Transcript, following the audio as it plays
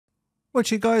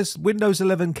Watch it guys, Windows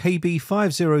 11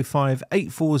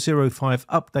 KB5058405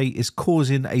 update is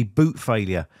causing a boot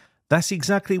failure. That's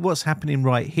exactly what's happening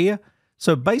right here.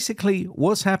 So basically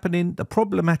what's happening, the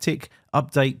problematic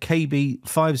update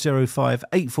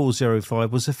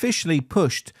KB5058405 was officially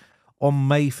pushed on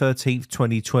May 13th,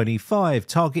 2025,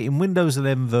 targeting Windows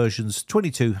 11 versions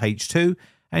 22H2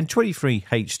 and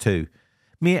 23H2.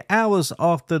 Mere hours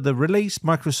after the release,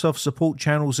 Microsoft support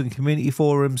channels and community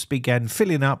forums began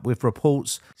filling up with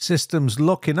reports, systems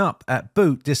locking up at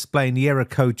boot, displaying the error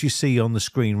code you see on the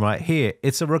screen right here.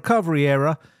 It's a recovery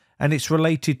error and it's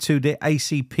related to the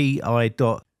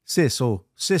ACPI.sys or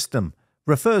system.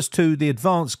 Refers to the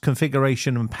advanced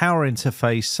configuration and power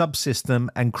interface subsystem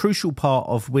and crucial part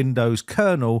of Windows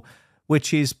kernel,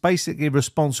 which is basically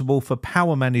responsible for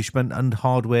power management and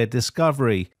hardware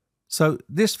discovery. So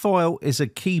this file is a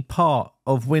key part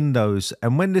of Windows,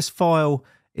 and when this file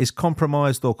is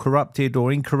compromised or corrupted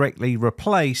or incorrectly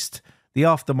replaced, the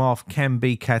aftermath can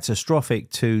be catastrophic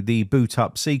to the boot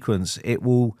up sequence. It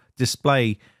will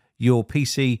display your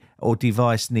PC or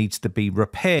device needs to be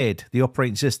repaired. The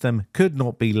operating system could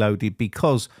not be loaded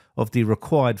because of the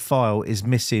required file is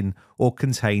missing or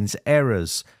contains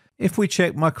errors. If we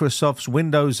check Microsoft's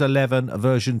Windows 11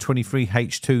 version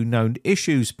 23H2 known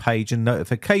issues page and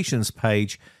notifications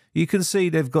page, you can see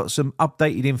they've got some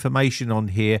updated information on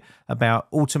here about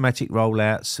automatic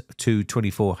rollouts to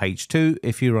 24H2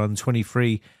 if you're on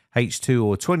 23H2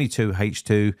 or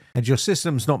 22H2 and your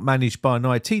system's not managed by an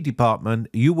IT department,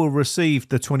 you will receive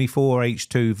the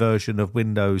 24H2 version of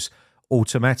Windows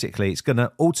automatically. It's going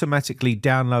to automatically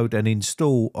download and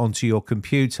install onto your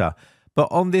computer. But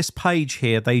on this page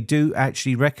here, they do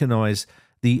actually recognize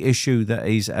the issue that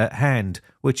is at hand,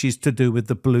 which is to do with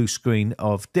the blue screen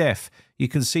of death. You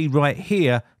can see right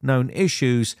here, known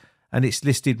issues, and it's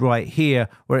listed right here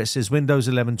where it says Windows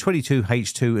 11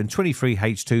 22H2 and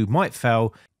 23H2 might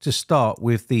fail to start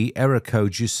with the error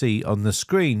code you see on the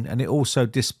screen. And it also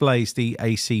displays the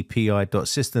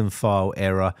ACPI.system file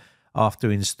error after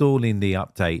installing the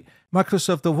update.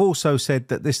 Microsoft have also said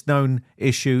that this known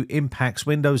issue impacts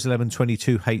Windows 11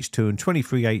 22H2 and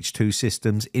 23H2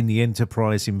 systems in the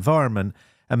enterprise environment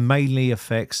and mainly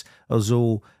affects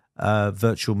Azure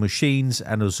virtual machines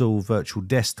and Azure virtual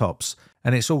desktops.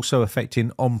 And it's also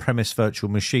affecting on-premise virtual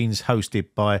machines hosted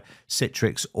by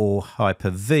Citrix or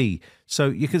Hyper-V. So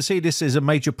you can see this is a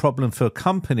major problem for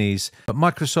companies, but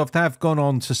Microsoft have gone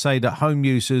on to say that home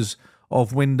users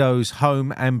of Windows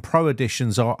Home and Pro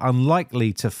editions are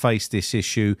unlikely to face this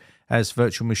issue as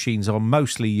virtual machines are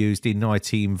mostly used in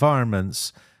IT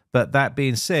environments. But that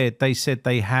being said, they said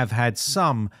they have had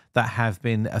some that have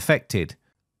been affected.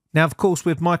 Now, of course,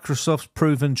 with Microsoft's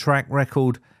proven track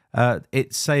record,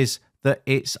 it says that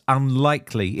it's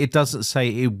unlikely. It doesn't say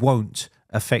it won't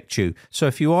affect you. So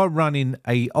if you are running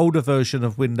an older version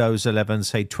of Windows 11,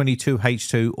 say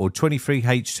 22H2 or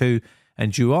 23H2,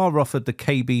 and you are offered the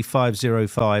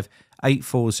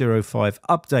KB5058405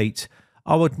 update,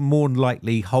 I would more than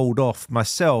likely hold off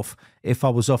myself if I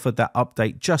was offered that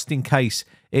update, just in case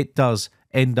it does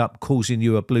end up causing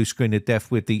you a blue screen of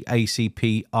death with the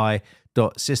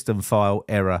ACPI.system file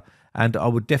error. And I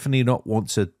would definitely not want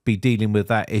to be dealing with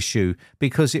that issue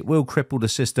because it will cripple the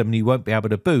system and you won't be able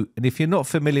to boot. And if you're not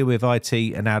familiar with IT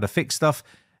and how to fix stuff,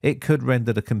 it could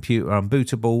render the computer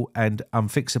unbootable and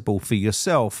unfixable for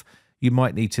yourself. You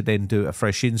might need to then do a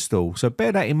fresh install. So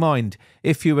bear that in mind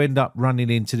if you end up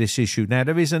running into this issue. Now,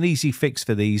 there is an easy fix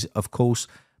for these, of course,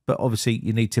 but obviously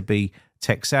you need to be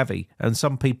tech savvy and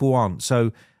some people aren't.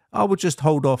 So I would just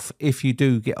hold off if you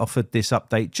do get offered this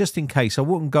update, just in case. I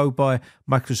wouldn't go by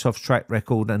Microsoft's track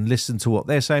record and listen to what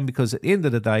they're saying, because at the end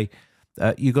of the day,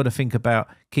 you've got to think about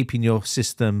keeping your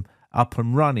system up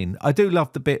and running. I do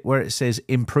love the bit where it says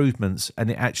improvements and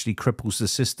it actually cripples the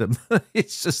system.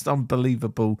 It's just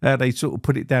unbelievable how they sort of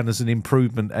put it down as an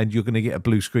improvement and you're going to get a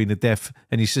blue screen of death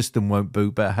and your system won't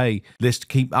boot. But hey, let's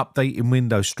keep updating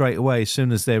Windows straight away as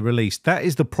soon as they're released. That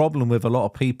is the problem with a lot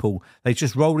of people. They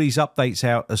just roll these updates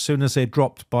out as soon as they're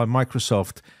dropped by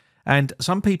Microsoft. And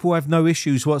some people have no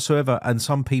issues whatsoever and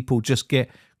some people just get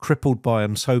crippled by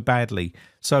them so badly.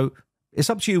 So it's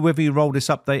up to you whether you roll this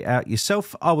update out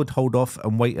yourself. I would hold off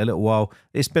and wait a little while.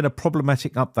 It's been a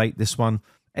problematic update, this one.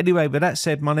 Anyway, with that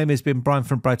said, my name has been Brian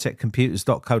from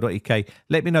BritecComputers.co.uk.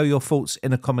 Let me know your thoughts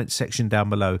in the comments section down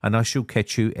below, and I shall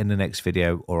catch you in the next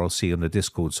video, or I'll see you on the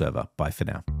Discord server. Bye for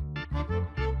now.